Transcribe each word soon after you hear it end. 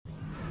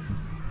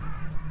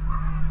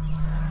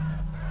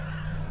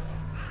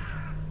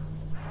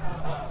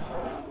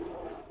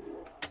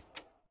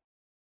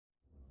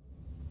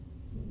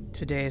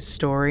Today's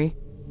story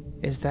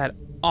is That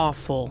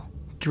Awful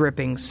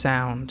Dripping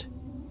Sound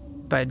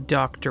by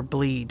Dr.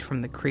 Bleed from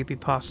the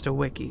Creepypasta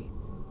Wiki.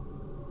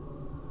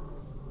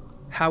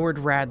 Howard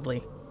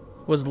Radley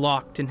was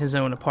locked in his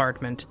own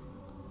apartment.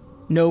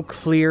 No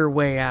clear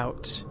way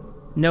out,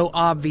 no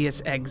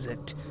obvious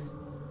exit,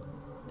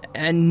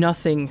 and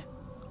nothing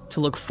to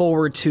look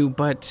forward to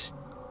but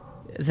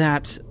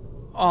that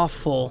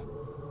awful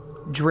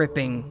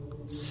dripping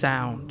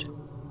sound.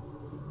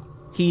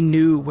 He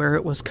knew where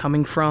it was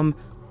coming from.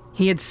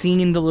 He had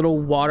seen the little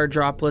water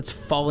droplets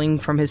falling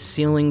from his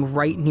ceiling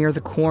right near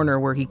the corner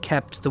where he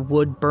kept the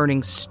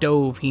wood-burning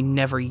stove he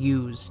never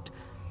used.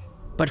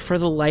 But for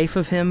the life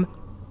of him,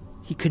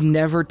 he could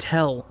never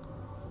tell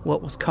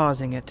what was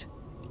causing it.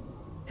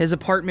 His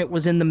apartment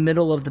was in the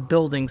middle of the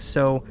building,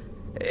 so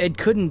it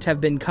couldn't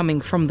have been coming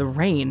from the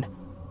rain.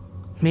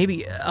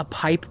 Maybe a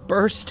pipe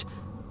burst?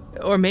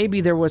 Or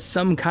maybe there was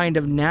some kind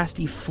of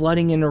nasty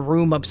flooding in a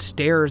room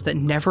upstairs that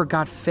never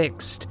got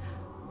fixed.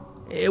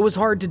 It was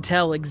hard to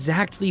tell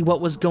exactly what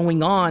was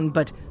going on,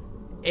 but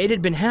it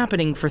had been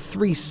happening for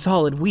 3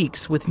 solid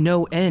weeks with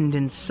no end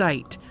in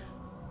sight.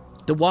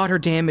 The water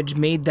damage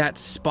made that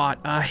spot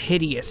a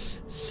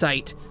hideous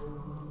sight.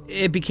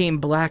 It became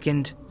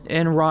blackened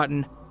and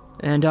rotten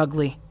and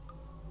ugly.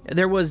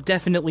 There was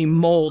definitely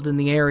mold in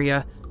the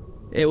area.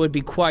 It would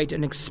be quite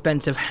an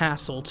expensive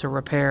hassle to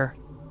repair.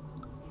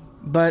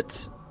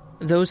 But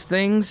those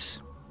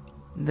things,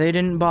 they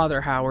didn't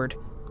bother Howard.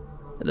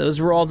 Those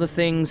were all the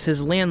things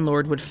his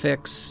landlord would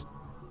fix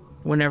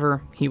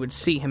whenever he would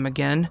see him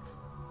again.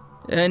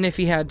 And if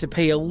he had to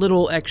pay a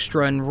little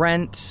extra in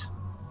rent,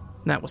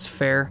 that was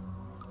fair.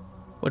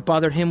 What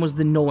bothered him was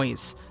the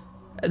noise,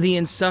 the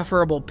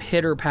insufferable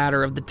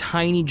pitter-patter of the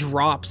tiny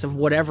drops of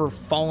whatever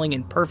falling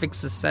in perfect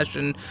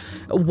succession,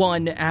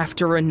 one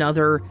after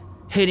another,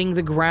 hitting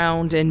the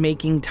ground and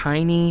making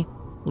tiny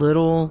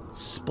little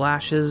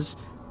splashes,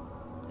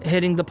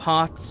 hitting the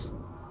pots,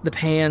 the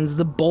pans,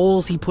 the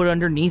bowls he put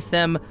underneath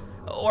them,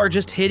 or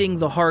just hitting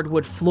the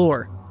hardwood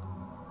floor.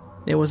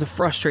 It was a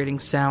frustrating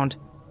sound,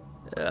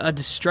 a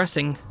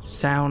distressing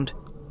sound.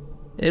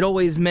 It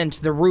always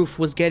meant the roof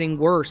was getting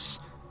worse,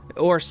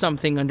 or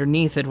something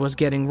underneath it was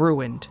getting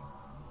ruined.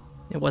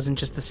 It wasn't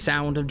just the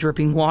sound of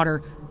dripping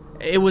water,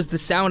 it was the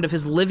sound of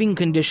his living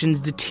conditions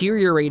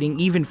deteriorating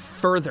even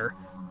further.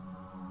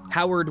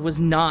 Howard was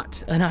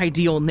not an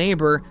ideal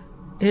neighbor.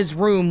 His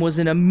room was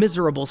in a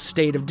miserable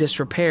state of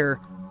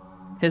disrepair.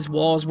 His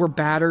walls were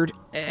battered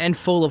and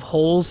full of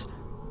holes.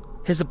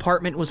 His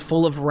apartment was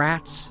full of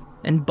rats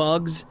and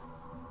bugs.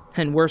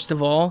 And worst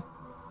of all,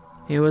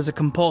 he was a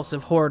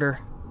compulsive hoarder.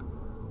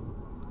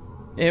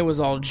 It was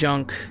all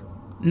junk.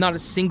 Not a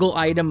single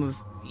item of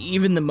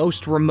even the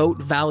most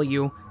remote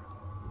value.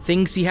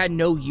 Things he had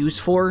no use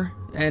for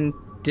and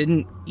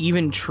didn't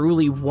even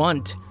truly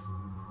want.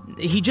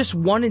 He just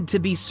wanted to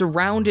be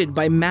surrounded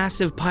by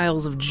massive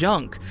piles of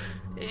junk.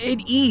 It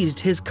eased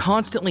his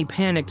constantly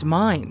panicked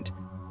mind.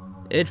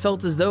 It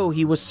felt as though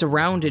he was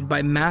surrounded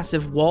by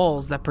massive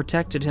walls that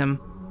protected him.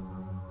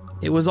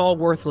 It was all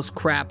worthless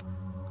crap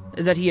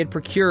that he had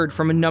procured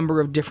from a number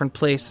of different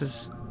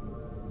places.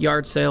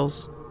 Yard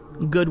sales,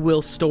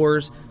 Goodwill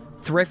stores,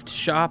 thrift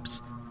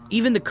shops,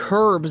 even the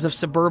curbs of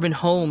suburban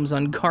homes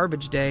on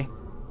garbage day.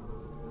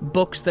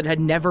 Books that had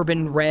never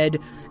been read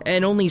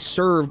and only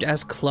served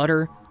as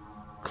clutter.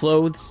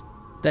 Clothes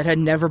that had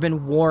never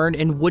been worn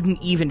and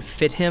wouldn't even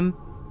fit him.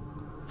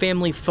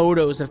 Family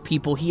photos of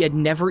people he had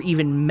never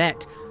even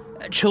met.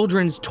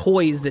 Children's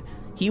toys that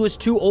he was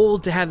too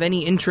old to have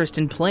any interest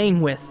in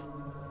playing with.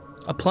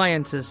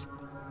 Appliances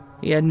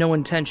he had no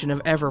intention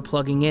of ever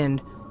plugging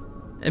in,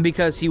 and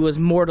because he was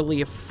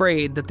mortally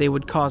afraid that they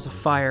would cause a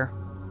fire.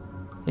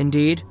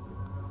 Indeed,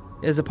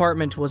 his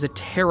apartment was a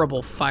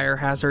terrible fire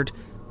hazard.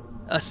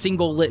 A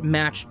single lit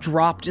match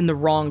dropped in the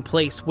wrong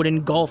place would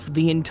engulf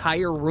the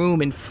entire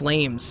room in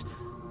flames.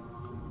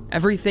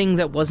 Everything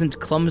that wasn't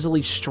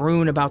clumsily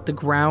strewn about the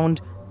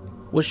ground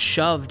was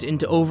shoved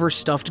into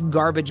overstuffed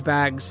garbage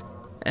bags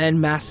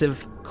and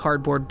massive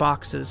cardboard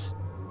boxes.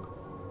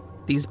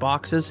 These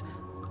boxes,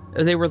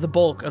 they were the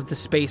bulk of the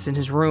space in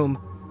his room,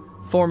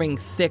 forming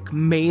thick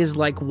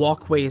maze-like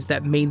walkways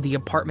that made the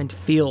apartment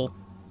feel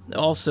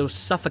also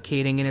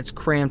suffocating in its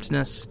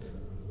crampedness.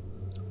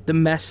 The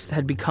mess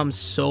had become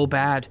so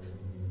bad.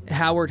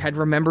 Howard had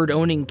remembered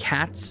owning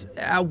cats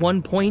at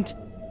one point,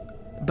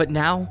 but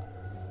now,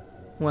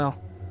 well,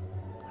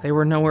 they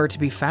were nowhere to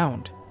be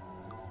found.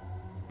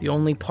 The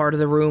only part of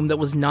the room that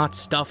was not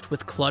stuffed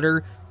with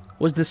clutter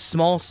was the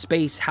small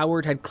space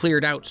Howard had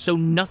cleared out so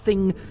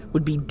nothing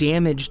would be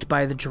damaged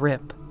by the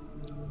drip.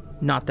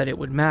 Not that it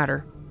would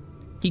matter.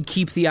 He'd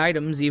keep the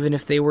items even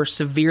if they were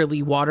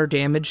severely water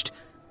damaged.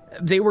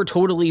 They were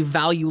totally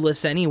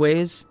valueless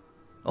anyways.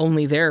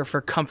 Only there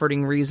for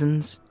comforting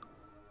reasons.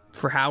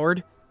 For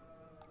Howard,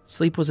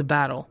 sleep was a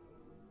battle.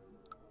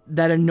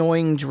 That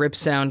annoying drip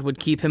sound would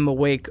keep him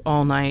awake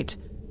all night.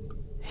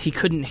 He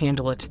couldn't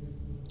handle it.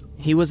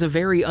 He was a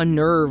very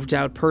unnerved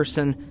out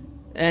person,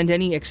 and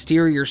any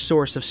exterior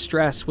source of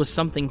stress was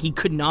something he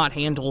could not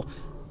handle.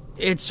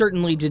 It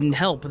certainly didn't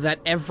help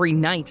that every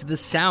night the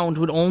sound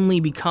would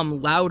only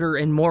become louder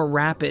and more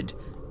rapid.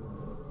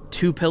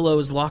 2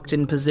 pillows locked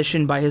in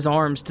position by his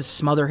arms to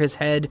smother his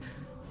head,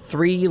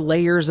 3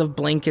 layers of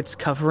blankets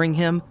covering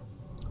him,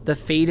 the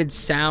faded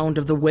sound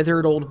of the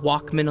withered old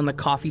Walkman on the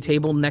coffee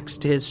table next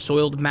to his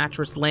soiled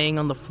mattress laying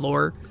on the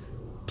floor,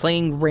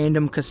 playing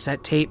random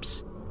cassette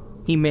tapes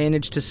he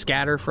managed to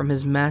scatter from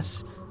his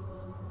mess.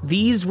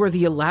 These were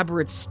the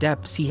elaborate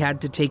steps he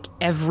had to take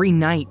every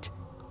night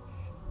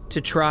to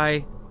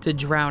try to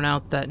drown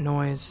out that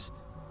noise.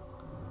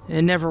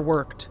 It never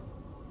worked.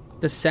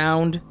 The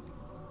sound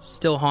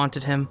still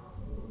haunted him.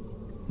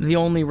 The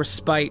only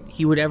respite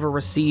he would ever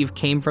receive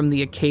came from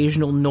the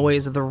occasional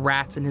noise of the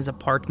rats in his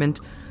apartment,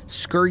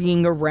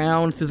 scurrying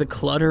around through the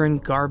clutter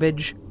and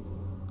garbage,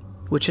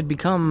 which had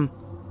become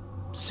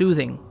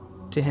soothing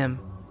to him,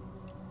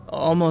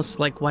 almost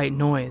like white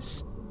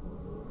noise.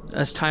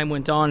 As time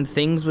went on,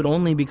 things would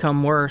only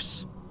become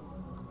worse.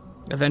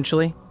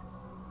 Eventually,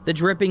 the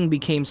dripping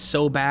became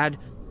so bad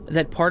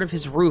that part of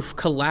his roof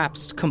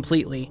collapsed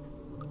completely.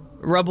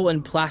 Rubble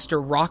and plaster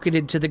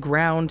rocketed to the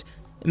ground,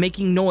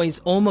 making noise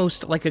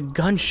almost like a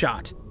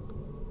gunshot.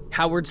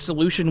 Howard's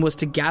solution was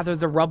to gather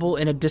the rubble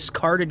in a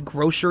discarded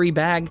grocery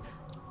bag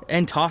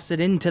and toss it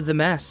into the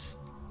mess.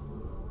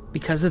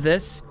 Because of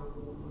this,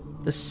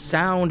 the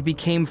sound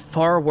became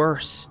far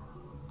worse.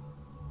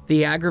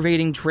 The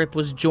aggravating drip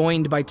was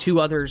joined by 2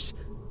 others,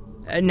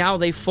 and now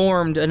they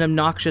formed an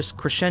obnoxious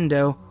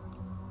crescendo,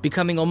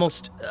 becoming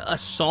almost a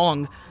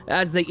song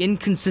as they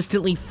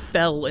inconsistently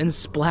fell and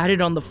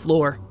splatted on the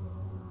floor.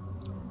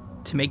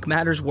 To make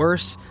matters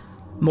worse,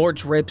 more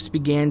drips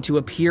began to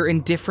appear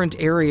in different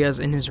areas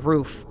in his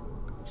roof,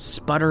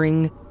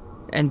 sputtering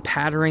and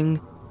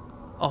pattering,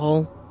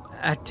 all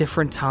at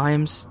different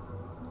times,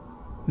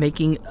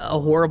 making a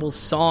horrible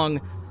song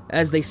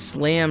as they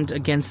slammed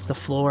against the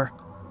floor.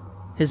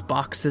 His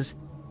boxes,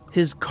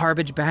 his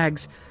garbage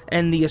bags,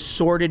 and the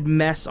assorted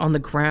mess on the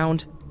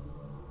ground.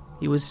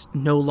 He was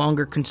no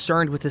longer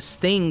concerned with his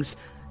things.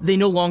 They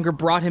no longer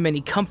brought him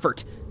any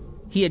comfort.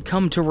 He had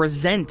come to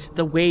resent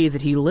the way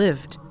that he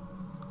lived.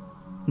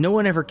 No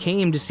one ever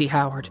came to see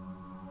Howard.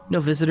 No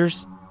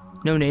visitors,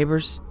 no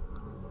neighbors,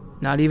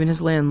 not even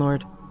his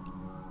landlord.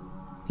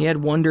 He had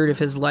wondered if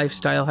his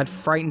lifestyle had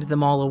frightened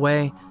them all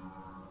away.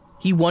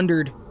 He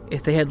wondered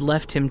if they had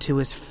left him to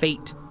his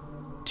fate,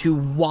 to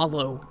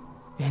wallow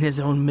in his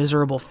own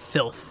miserable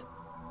filth.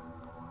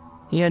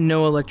 He had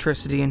no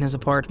electricity in his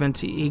apartment.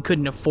 He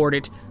couldn't afford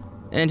it,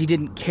 and he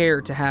didn't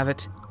care to have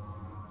it.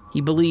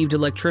 He believed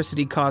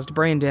electricity caused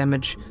brain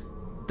damage,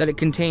 that it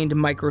contained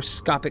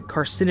microscopic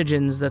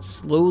carcinogens that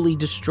slowly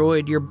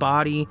destroyed your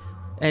body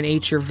and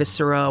ate your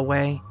viscera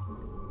away.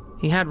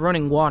 He had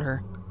running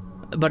water,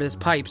 but his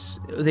pipes,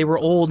 they were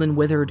old and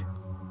withered.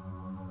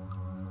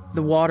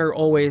 The water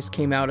always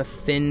came out a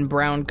thin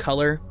brown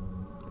color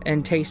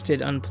and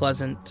tasted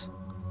unpleasant.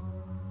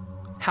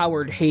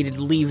 Howard hated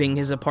leaving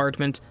his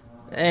apartment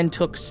and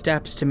took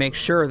steps to make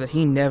sure that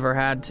he never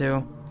had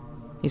to.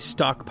 He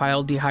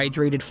stockpiled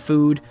dehydrated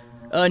food,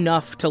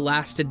 enough to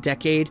last a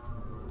decade.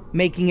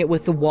 Making it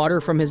with the water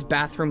from his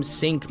bathroom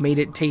sink made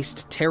it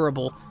taste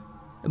terrible,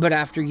 but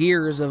after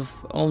years of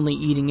only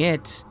eating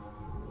it,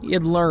 he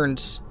had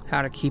learned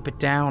how to keep it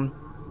down.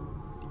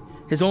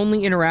 His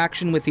only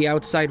interaction with the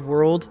outside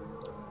world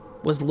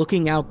was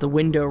looking out the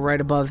window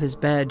right above his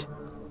bed.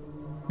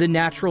 The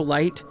natural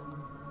light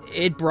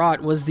it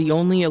brought was the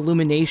only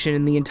illumination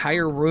in the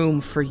entire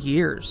room for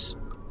years.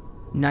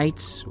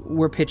 Nights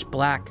were pitch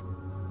black,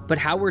 but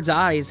Howard's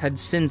eyes had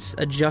since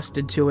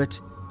adjusted to it.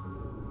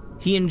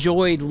 He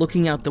enjoyed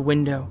looking out the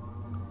window,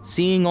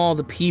 seeing all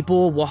the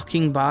people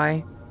walking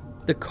by,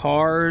 the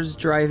cars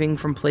driving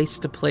from place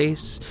to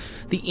place,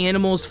 the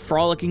animals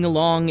frolicking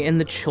along, and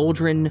the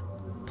children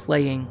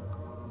playing.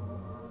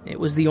 It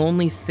was the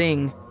only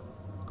thing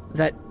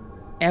that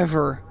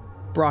ever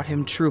brought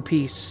him true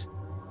peace.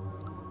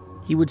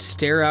 He would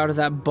stare out of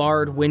that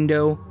barred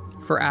window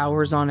for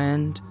hours on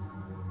end,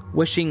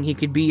 wishing he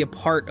could be a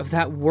part of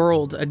that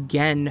world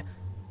again,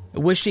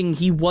 wishing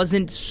he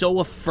wasn't so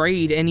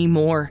afraid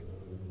anymore.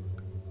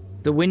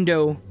 The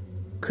window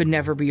could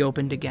never be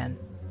opened again.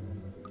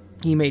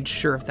 He made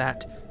sure of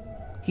that.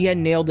 He had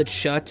nailed it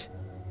shut,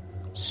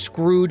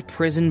 screwed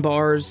prison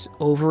bars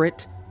over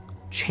it,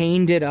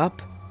 chained it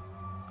up,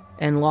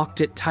 and locked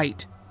it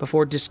tight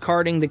before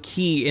discarding the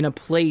key in a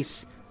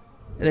place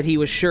that he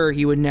was sure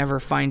he would never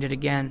find it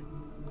again.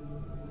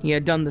 He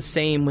had done the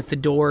same with the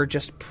door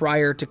just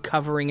prior to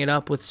covering it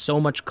up with so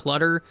much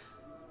clutter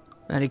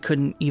that he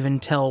couldn't even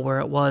tell where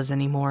it was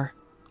anymore.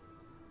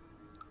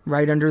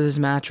 Right under his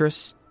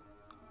mattress,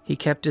 he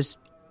kept his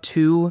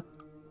 2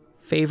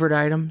 favorite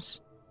items,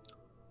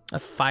 a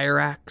fire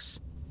axe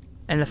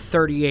and a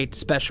 .38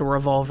 special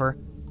revolver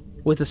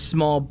with a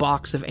small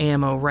box of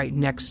ammo right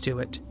next to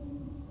it.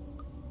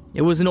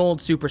 It was an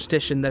old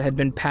superstition that had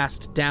been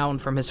passed down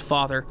from his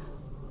father,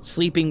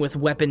 sleeping with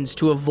weapons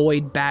to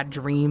avoid bad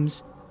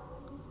dreams.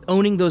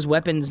 Owning those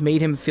weapons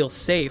made him feel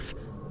safe.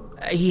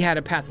 He had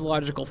a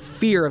pathological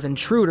fear of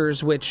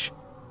intruders, which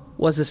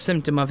was a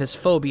symptom of his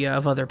phobia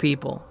of other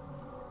people.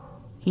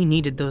 He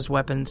needed those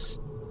weapons.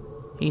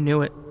 He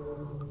knew it.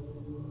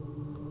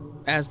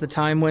 As the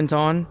time went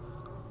on,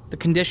 the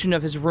condition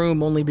of his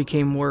room only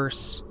became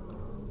worse.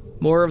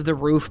 More of the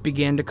roof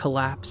began to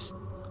collapse.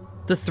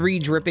 The 3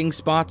 dripping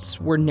spots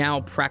were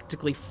now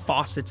practically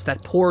faucets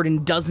that poured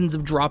in dozens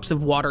of drops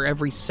of water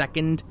every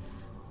second.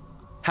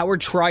 Howard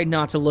tried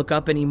not to look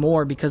up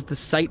anymore because the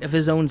sight of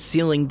his own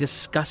ceiling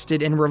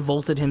disgusted and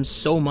revolted him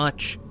so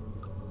much.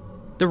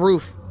 The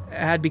roof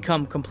had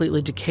become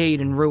completely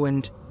decayed and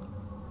ruined.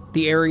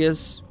 The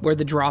areas where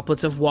the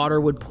droplets of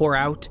water would pour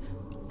out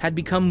had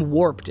become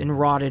warped and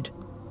rotted,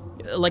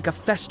 like a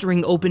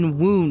festering open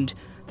wound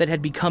that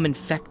had become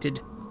infected.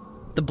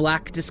 The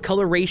black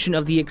discoloration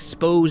of the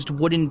exposed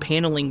wooden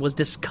paneling was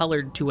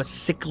discolored to a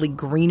sickly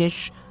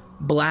greenish,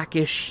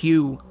 blackish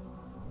hue,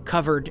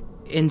 covered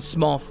in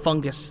small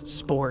fungus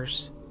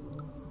spores.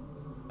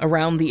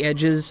 Around the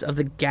edges of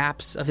the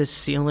gaps of his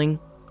ceiling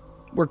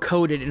were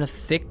coated in a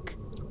thick,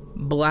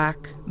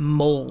 black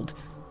mold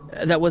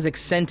that was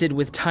accented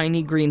with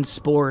tiny green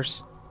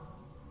spores.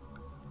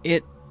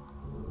 It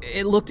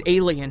looked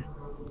alien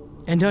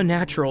and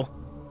unnatural.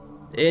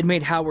 It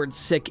made Howard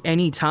sick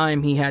any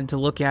time he had to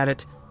look at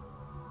it.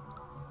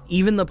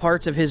 Even the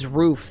parts of his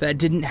roof that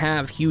didn't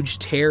have huge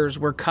tears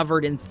were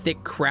covered in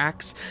thick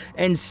cracks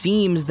and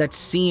seams that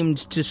seemed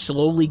to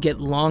slowly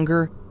get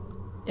longer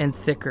and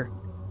thicker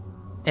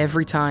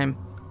every time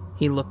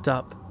he looked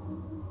up.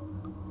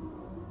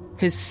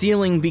 His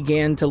ceiling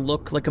began to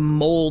look like a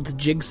mold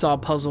jigsaw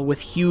puzzle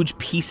with huge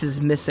pieces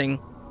missing.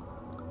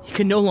 He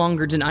could no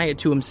longer deny it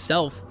to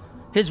himself.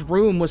 His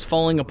room was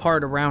falling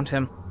apart around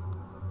him.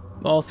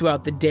 All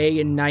throughout the day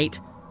and night,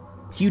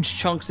 huge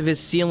chunks of his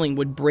ceiling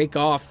would break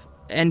off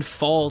and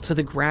fall to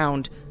the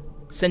ground,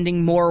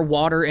 sending more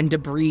water and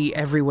debris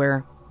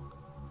everywhere.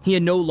 He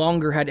had no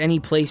longer had any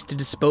place to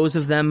dispose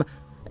of them,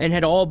 and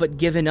had all but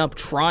given up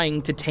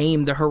trying to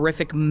tame the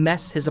horrific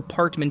mess his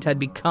apartment had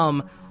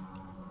become.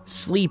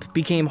 Sleep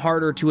became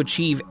harder to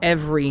achieve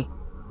every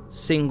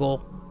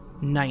single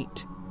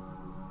night.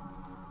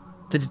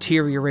 The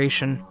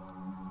deterioration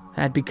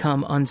had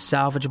become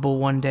unsalvageable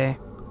one day,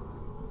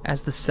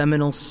 as the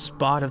seminal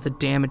spot of the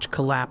damage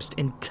collapsed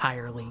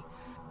entirely,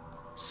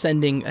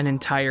 sending an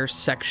entire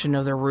section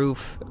of the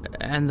roof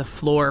and the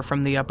floor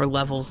from the upper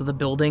levels of the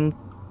building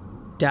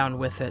down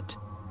with it.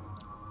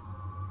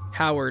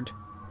 Howard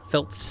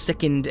felt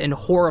sickened and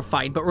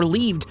horrified, but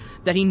relieved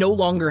that he no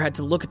longer had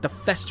to look at the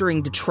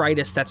festering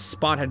detritus that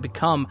spot had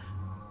become.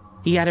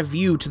 He had a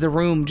view to the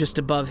room just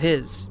above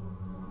his,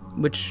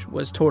 which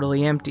was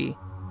totally empty,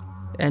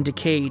 and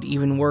decayed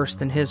even worse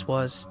than his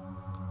was.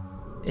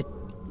 It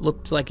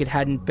looked like it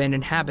hadn't been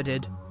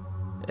inhabited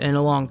in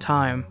a long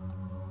time.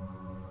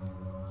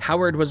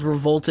 Howard was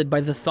revolted by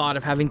the thought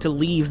of having to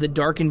leave the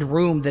darkened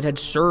room that had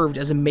served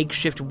as a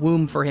makeshift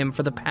womb for him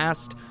for the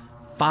past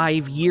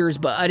 5 years,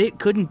 but it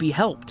couldn't be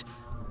helped.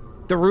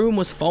 The room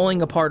was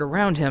falling apart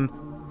around him,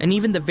 and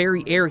even the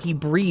very air he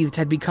breathed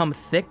had become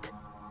thick,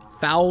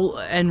 foul,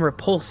 and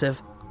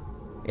repulsive.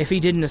 If he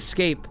didn't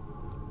escape,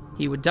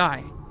 he would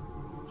die.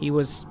 He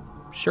was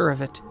sure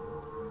of it.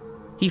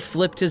 He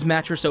flipped his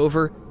mattress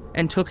over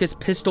and took his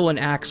pistol and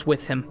axe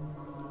with him.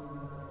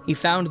 He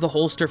found the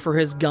holster for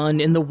his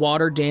gun in the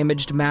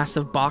water-damaged mass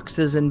of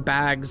boxes and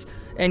bags,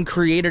 and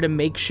created a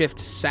makeshift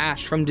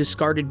sash from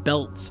discarded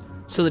belts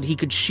so that he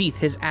could sheath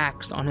his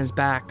axe on his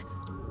back.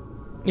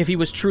 If he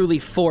was truly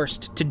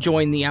forced to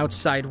join the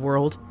outside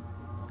world,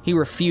 he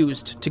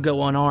refused to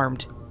go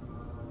unarmed.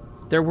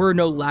 There were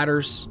no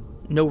ladders,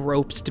 no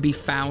ropes to be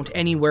found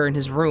anywhere in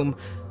his room.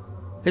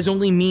 His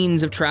only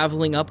means of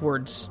traveling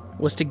upwards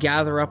was to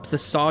gather up the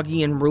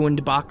soggy and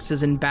ruined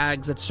boxes and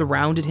bags that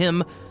surrounded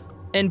him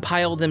and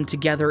pile them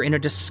together in a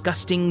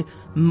disgusting,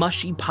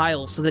 mushy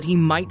pile so that he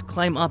might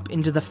climb up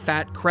into the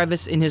fat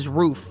crevice in his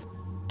roof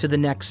to the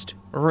next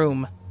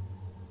room.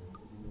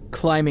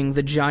 Climbing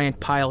the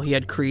giant pile he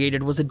had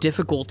created was a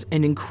difficult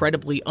and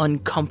incredibly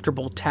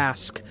uncomfortable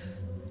task.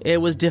 It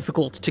was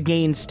difficult to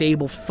gain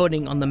stable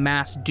footing on the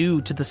mass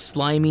due to the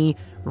slimy,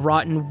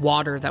 rotten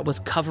water that was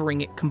covering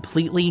it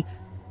completely,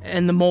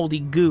 and the moldy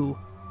goo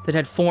that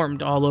had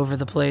formed all over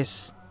the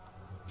place.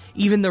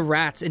 Even the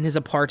rats in his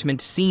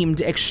apartment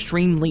seemed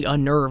extremely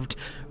unnerved,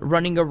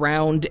 running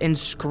around and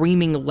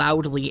screaming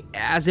loudly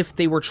as if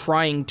they were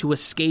trying to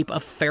escape a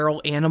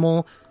feral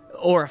animal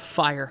or a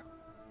fire.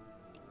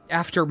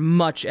 After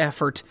much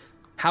effort,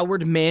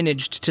 Howard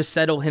managed to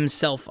settle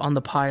himself on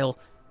the pile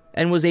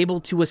and was able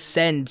to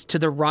ascend to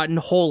the rotten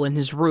hole in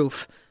his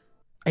roof.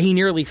 He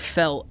nearly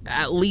fell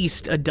at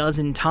least a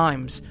dozen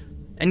times,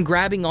 and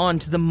grabbing on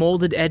to the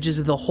molded edges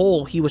of the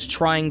hole he was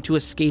trying to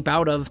escape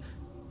out of,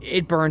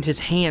 it burned his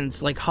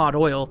hands like hot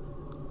oil.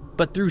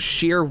 But through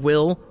sheer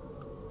will,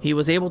 he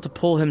was able to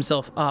pull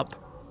himself up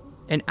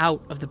and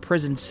out of the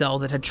prison cell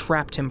that had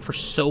trapped him for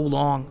so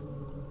long.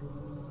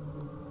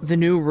 The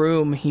new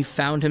room he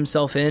found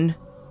himself in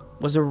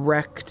was a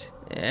wrecked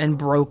and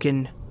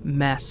broken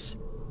mess.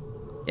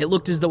 It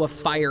looked as though a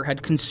fire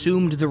had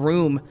consumed the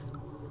room,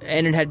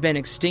 and it had been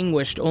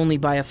extinguished only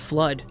by a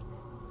flood.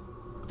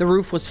 The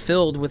roof was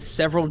filled with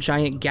several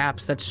giant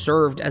gaps that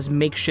served as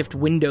makeshift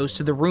windows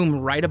to the room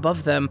right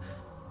above them.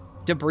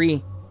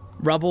 Debris,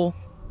 rubble,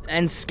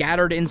 and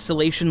scattered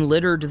insulation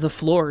littered the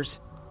floors.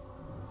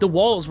 The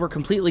walls were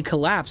completely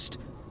collapsed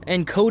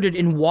and coated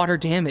in water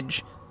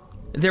damage.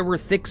 There were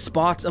thick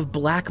spots of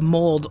black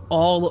mold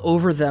all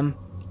over them.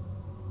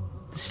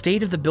 The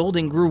state of the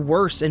building grew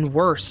worse and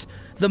worse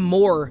the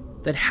more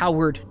that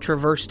Howard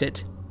traversed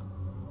it.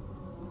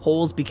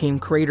 Holes became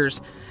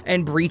craters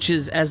and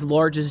breaches as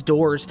large as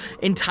doors.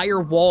 Entire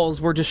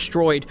walls were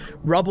destroyed.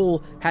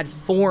 Rubble had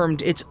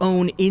formed its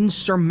own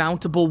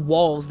insurmountable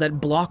walls that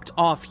blocked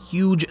off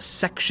huge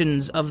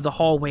sections of the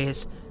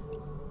hallways.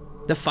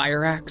 The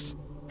fire axe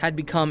had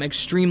become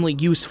extremely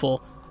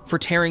useful for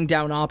tearing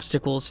down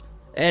obstacles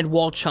and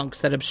wall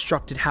chunks that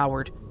obstructed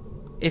Howard.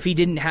 If he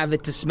didn't have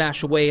it to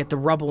smash away at the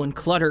rubble and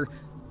clutter,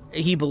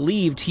 he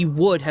believed he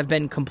would have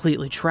been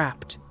completely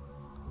trapped.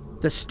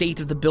 The state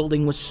of the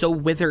building was so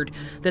withered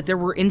that there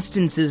were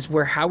instances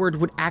where Howard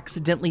would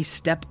accidentally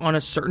step on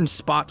a certain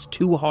spot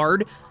too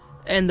hard,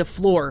 and the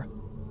floor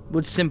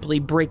would simply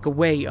break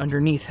away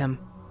underneath him.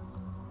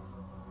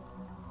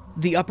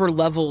 The upper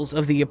levels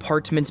of the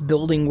apartment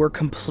building were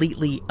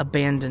completely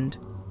abandoned.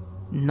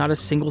 Not a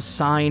single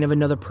sign of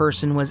another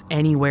person was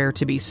anywhere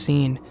to be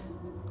seen.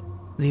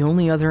 The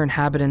only other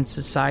inhabitants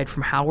aside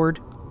from Howard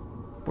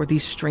were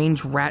these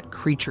strange rat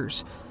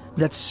creatures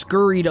that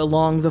scurried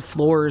along the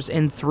floors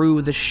and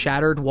through the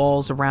shattered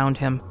walls around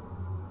him.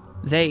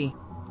 They,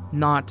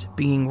 not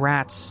being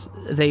rats,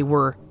 they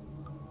were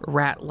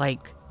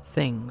rat-like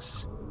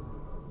things.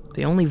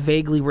 They only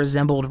vaguely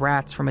resembled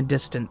rats from a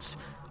distance,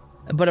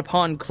 but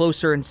upon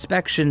closer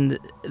inspection,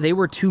 they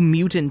were too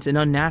mutant and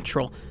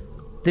unnatural.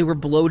 They were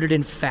bloated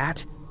and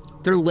fat.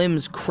 Their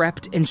limbs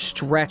crept and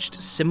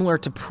stretched similar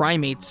to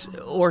primates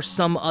or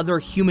some other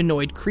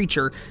humanoid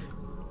creature,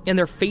 and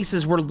their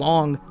faces were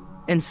long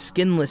and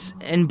skinless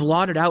and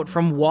blotted out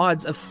from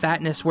wads of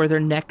fatness where their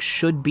necks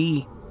should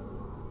be.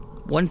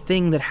 One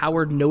thing that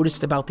Howard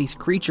noticed about these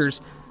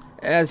creatures,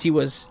 as he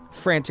was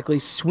frantically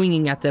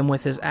swinging at them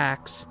with his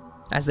axe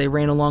as they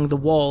ran along the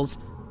walls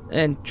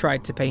and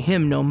tried to pay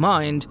him no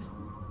mind,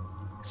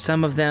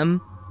 some of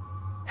them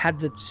had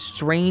the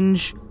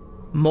strange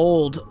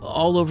mold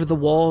all over the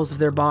walls of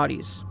their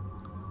bodies.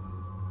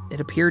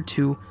 It appeared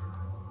to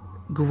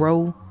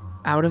grow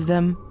out of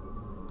them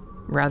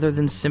rather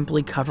than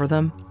simply cover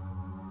them.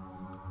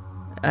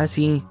 As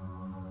he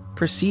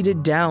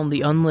proceeded down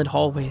the unlit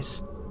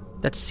hallways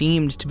that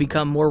seemed to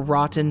become more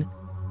rotten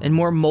and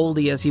more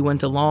moldy as he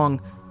went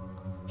along,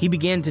 he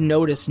began to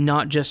notice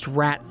not just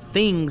rat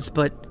things,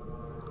 but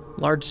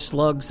large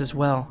slugs as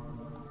well.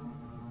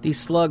 These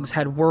slugs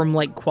had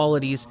worm-like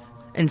qualities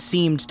and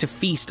seemed to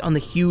feast on the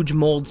huge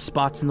mold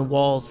spots in the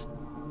walls.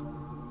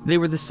 They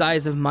were the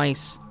size of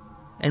mice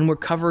and were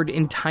covered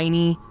in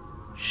tiny,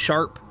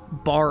 sharp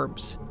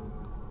barbs.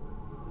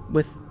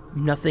 With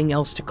nothing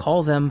else to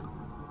call them,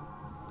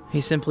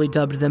 he simply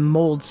dubbed them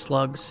mold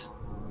slugs.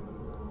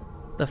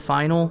 The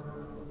final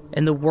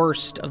and the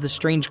worst of the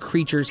strange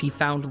creatures he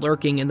found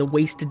lurking in the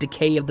wasted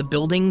decay of the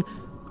building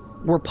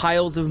were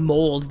piles of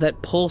mold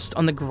that pulsed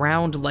on the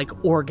ground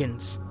like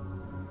organs.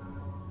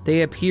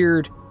 They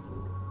appeared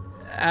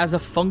as a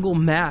fungal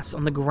mass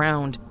on the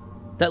ground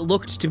that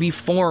looked to be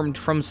formed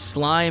from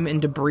slime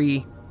and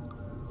debris.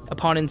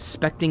 Upon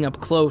inspecting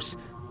up close,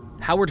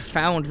 Howard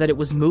found that it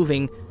was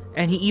moving,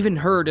 and he even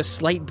heard a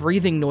slight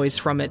breathing noise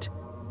from it.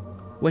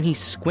 When he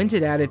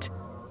squinted at it,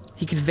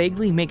 he could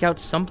vaguely make out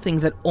something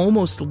that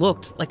almost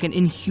looked like an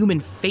inhuman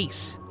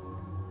face.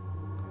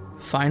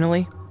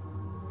 Finally,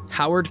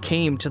 Howard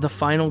came to the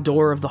final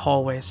door of the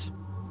hallways.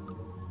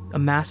 A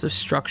massive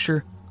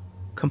structure,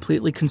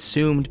 completely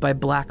consumed by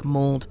black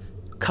mold,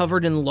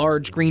 covered in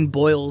large green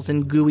boils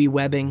and gooey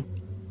webbing.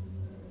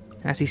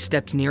 As he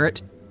stepped near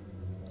it,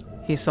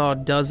 he saw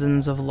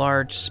dozens of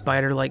large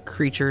spider-like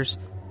creatures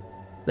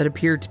that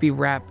appeared to be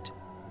wrapped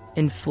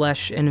in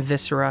flesh and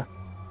viscera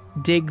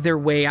dig their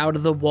way out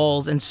of the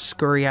walls and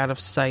scurry out of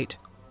sight.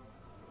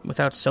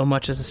 Without so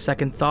much as a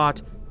second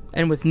thought,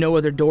 and with no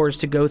other doors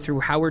to go through,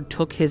 Howard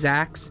took his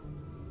axe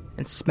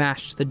and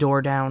smashed the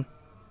door down.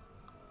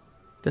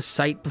 The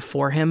sight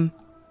before him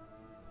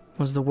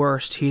was the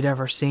worst he'd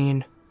ever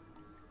seen.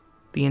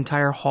 The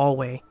entire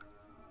hallway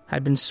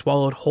had been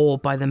swallowed whole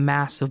by the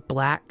mass of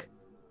black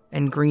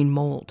and green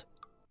mold,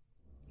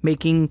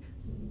 making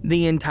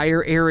the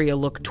entire area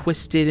look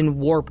twisted and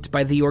warped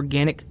by the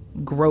organic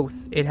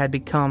growth it had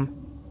become.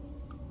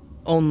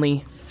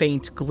 Only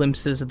faint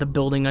glimpses of the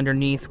building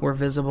underneath were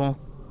visible.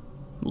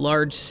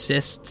 Large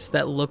cysts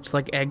that looked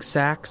like egg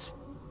sacs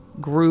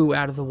grew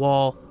out of the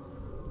wall.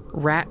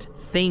 Rat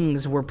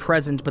things were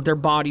present, but their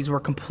bodies were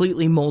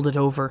completely molded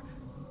over.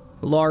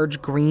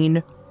 Large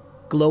green,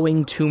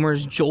 glowing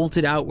tumors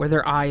jolted out where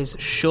their eyes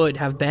should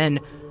have been.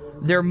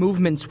 Their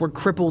movements were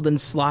crippled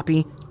and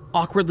sloppy,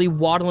 awkwardly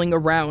waddling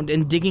around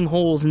and digging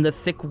holes in the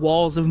thick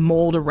walls of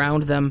mold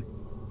around them.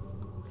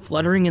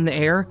 Fluttering in the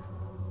air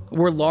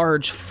were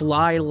large,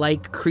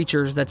 fly-like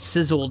creatures that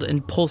sizzled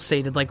and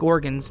pulsated like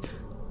organs.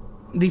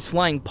 These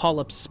flying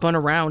polyps spun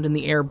around in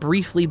the air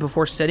briefly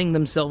before setting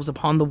themselves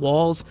upon the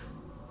walls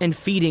and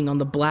feeding on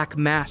the black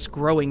mass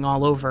growing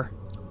all over.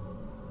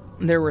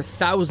 There were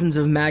thousands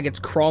of maggots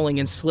crawling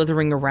and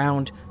slithering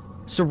around,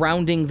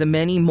 surrounding the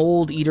many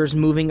mold eaters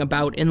moving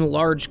about in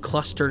large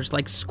clusters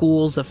like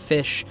schools of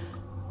fish.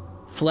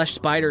 Flesh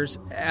spiders,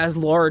 as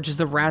large as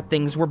the rat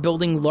things, were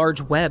building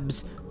large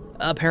webs,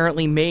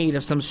 apparently made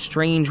of some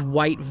strange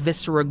white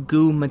viscera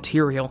goo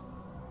material.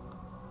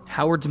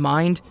 Howard's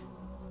mind,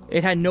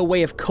 it had no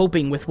way of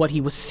coping with what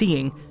he was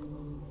seeing.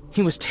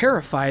 He was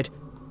terrified,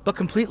 but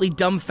completely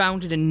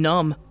dumbfounded and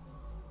numb.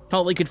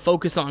 All he could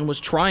focus on was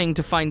trying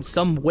to find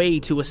some way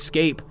to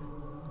escape.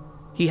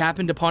 He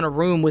happened upon a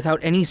room without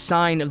any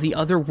sign of the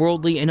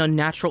otherworldly and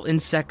unnatural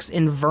insects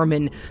and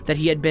vermin that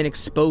he had been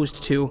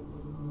exposed to.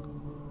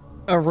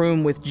 A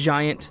room with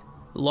giant,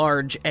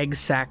 large egg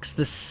sacs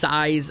the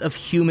size of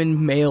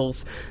human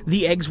males.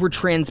 The eggs were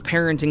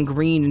transparent and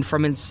green, and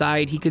from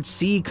inside he could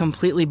see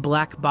completely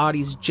black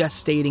bodies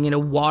gestating in a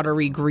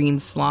watery green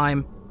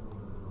slime.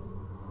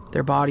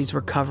 Their bodies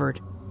were covered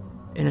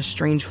in a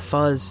strange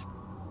fuzz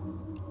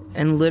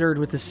and littered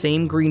with the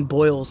same green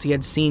boils he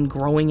had seen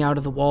growing out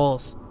of the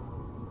walls.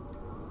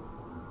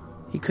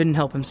 He couldn't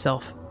help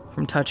himself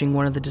from touching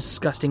one of the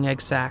disgusting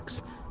egg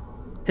sacs.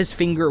 His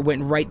finger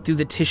went right through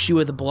the tissue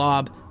of the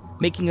blob,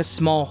 making a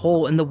small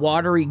hole, and the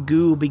watery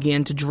goo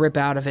began to drip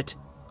out of it.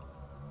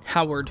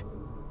 Howard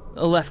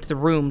left the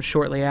room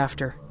shortly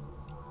after.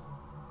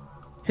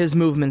 His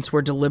movements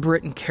were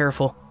deliberate and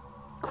careful,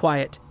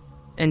 quiet,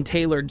 and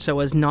tailored so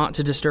as not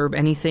to disturb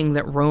anything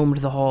that roamed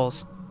the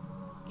halls.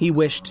 He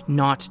wished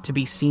not to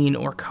be seen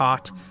or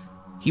caught.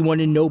 He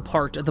wanted no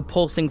part of the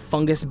pulsing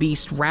fungus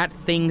beast, rat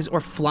things, or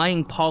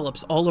flying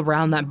polyps all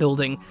around that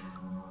building.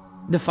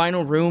 The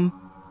final room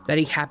that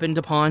he happened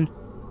upon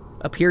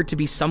appeared to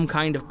be some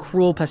kind of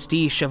cruel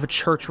pastiche of a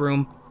church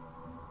room.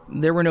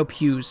 There were no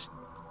pews,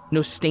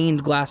 no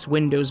stained glass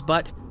windows,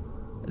 but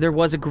there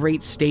was a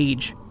great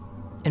stage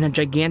and a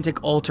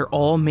gigantic altar,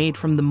 all made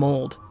from the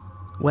mold,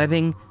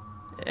 webbing,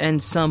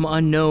 and some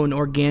unknown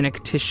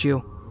organic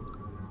tissue.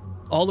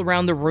 All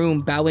around the room,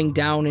 bowing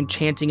down and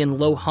chanting in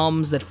low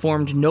hums that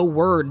formed no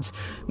words,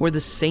 were the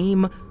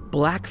same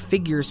black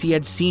figures he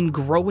had seen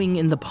growing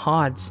in the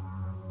pods.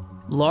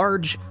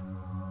 Large,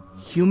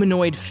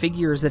 humanoid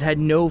figures that had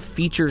no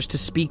features to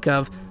speak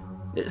of,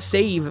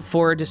 save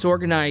for a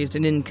disorganized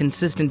and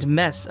inconsistent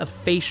mess of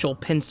facial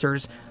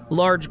pincers,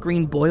 large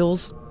green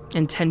boils,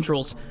 and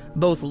tendrils,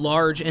 both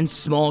large and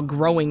small,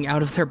 growing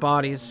out of their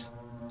bodies.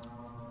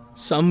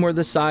 Some were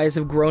the size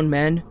of grown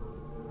men,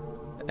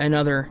 and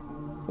other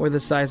were the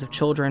size of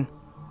children.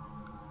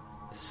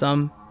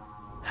 Some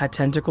had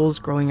tentacles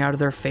growing out of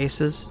their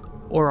faces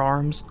or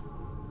arms,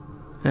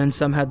 and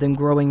some had them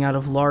growing out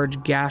of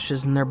large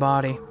gashes in their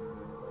body.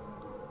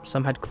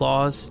 Some had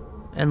claws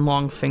and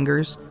long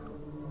fingers,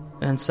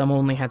 and some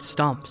only had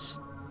stumps.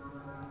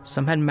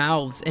 Some had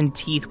mouths and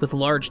teeth with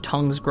large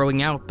tongues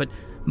growing out, but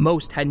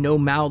most had no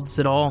mouths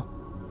at all.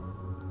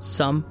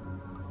 Some,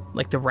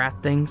 like the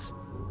rat things,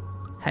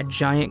 had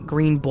giant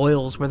green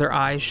boils where their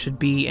eyes should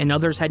be, and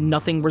others had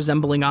nothing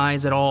resembling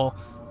eyes at all.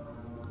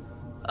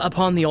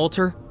 Upon the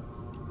altar,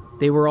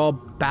 they were all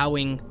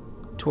bowing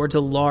towards a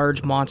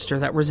large monster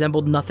that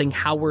resembled nothing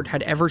Howard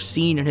had ever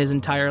seen in his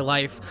entire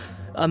life.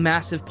 A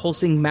massive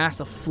pulsing mass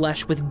of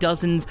flesh with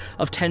dozens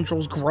of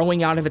tendrils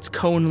growing out of its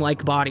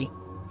cone-like body.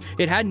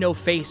 It had no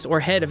face or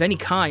head of any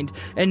kind,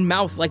 and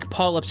mouth like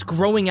polyps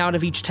growing out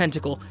of each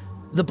tentacle.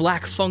 The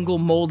black fungal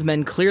mold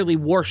men clearly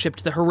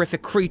worshipped the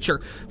horrific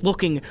creature.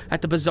 Looking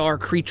at the bizarre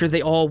creature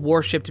they all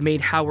worshipped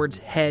made Howard's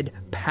head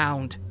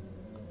pound.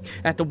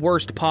 At the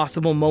worst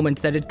possible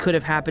moment that it could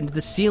have happened,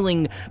 the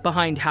ceiling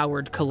behind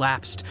Howard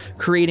collapsed,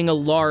 creating a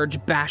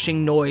large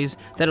bashing noise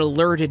that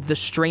alerted the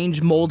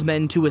strange mold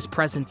men to his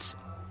presence.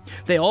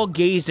 They all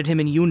gazed at him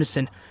in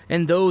unison,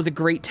 and though the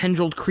great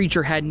tendrilled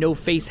creature had no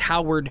face,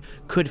 Howard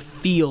could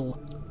feel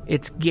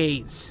its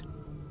gaze.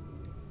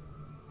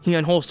 He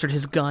unholstered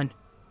his gun,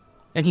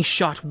 and he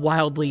shot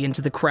wildly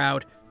into the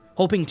crowd,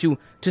 hoping to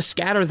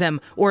scatter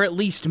them or at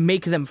least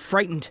make them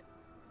frightened.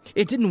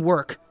 It didn't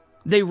work.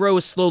 They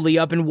rose slowly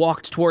up and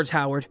walked towards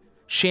Howard,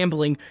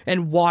 shambling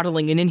and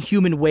waddling in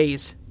inhuman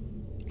ways.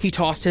 He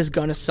tossed his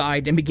gun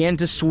aside and began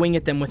to swing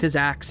at them with his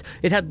axe.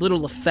 It had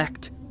little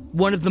effect.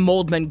 One of the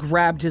mold men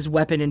grabbed his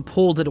weapon and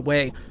pulled it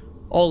away.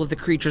 All of the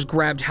creatures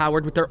grabbed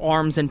Howard with their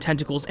arms and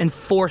tentacles and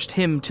forced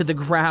him to the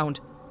ground.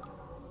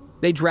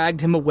 They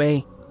dragged him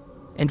away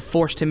and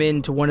forced him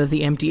into one of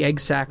the empty egg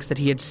sacs that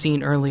he had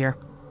seen earlier.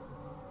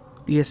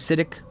 The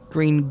acidic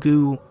green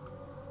goo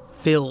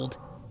filled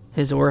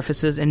his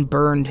orifices and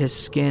burned his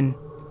skin.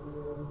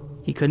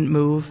 He couldn't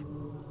move.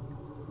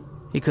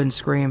 He couldn't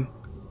scream.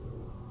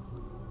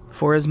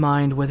 Before his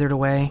mind withered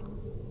away,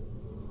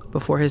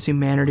 before his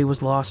humanity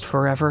was lost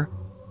forever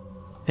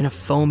in a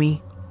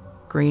foamy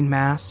green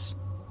mass,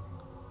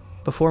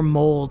 before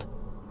mold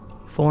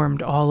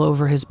formed all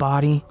over his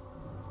body,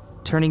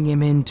 turning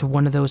him into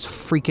one of those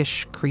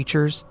freakish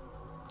creatures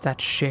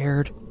that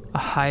shared a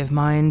hive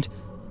mind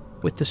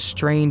with the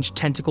strange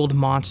tentacled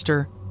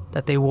monster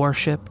that they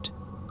worshipped,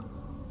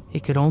 he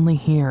could only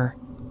hear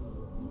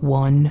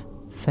one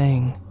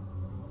thing.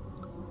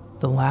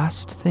 The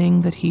last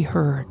thing that he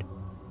heard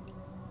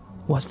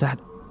was that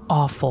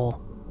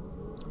awful,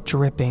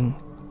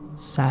 dripping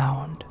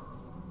sound.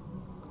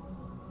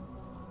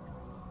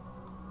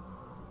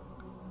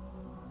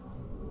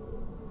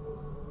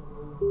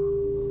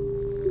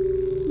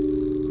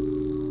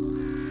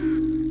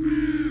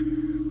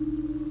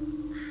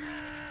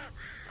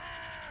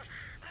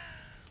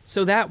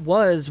 So that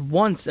was,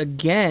 once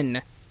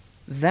again,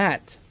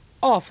 that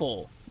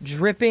awful,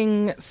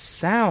 dripping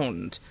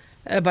sound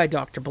by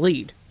Dr.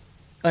 Bleed.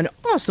 An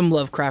awesome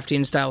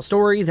Lovecraftian-style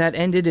story that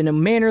ended in a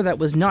manner that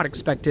was not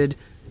expected,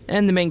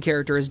 and the main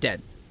character is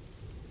dead.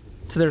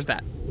 So there's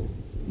that.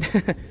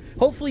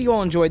 Hopefully you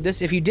all enjoyed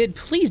this. If you did,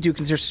 please do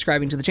consider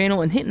subscribing to the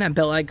channel and hitting that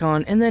bell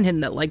icon, and then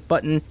hitting that like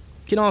button. You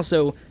can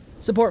also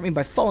support me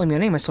by following me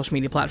on any of my social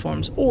media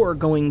platforms, or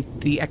going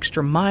the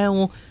extra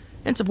mile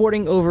and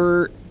supporting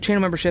over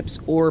channel memberships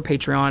or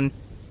Patreon.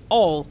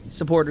 All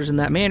supporters in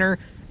that manner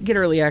get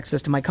early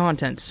access to my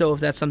content, so if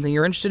that's something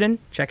you're interested in,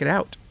 check it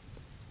out.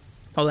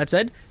 All that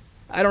said,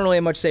 I don't really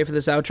have much to say for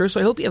this outro, so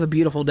I hope you have a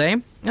beautiful day,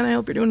 and I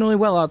hope you're doing really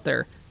well out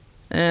there,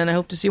 and I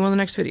hope to see you on the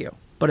next video.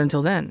 But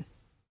until then,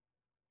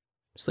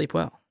 sleep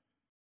well.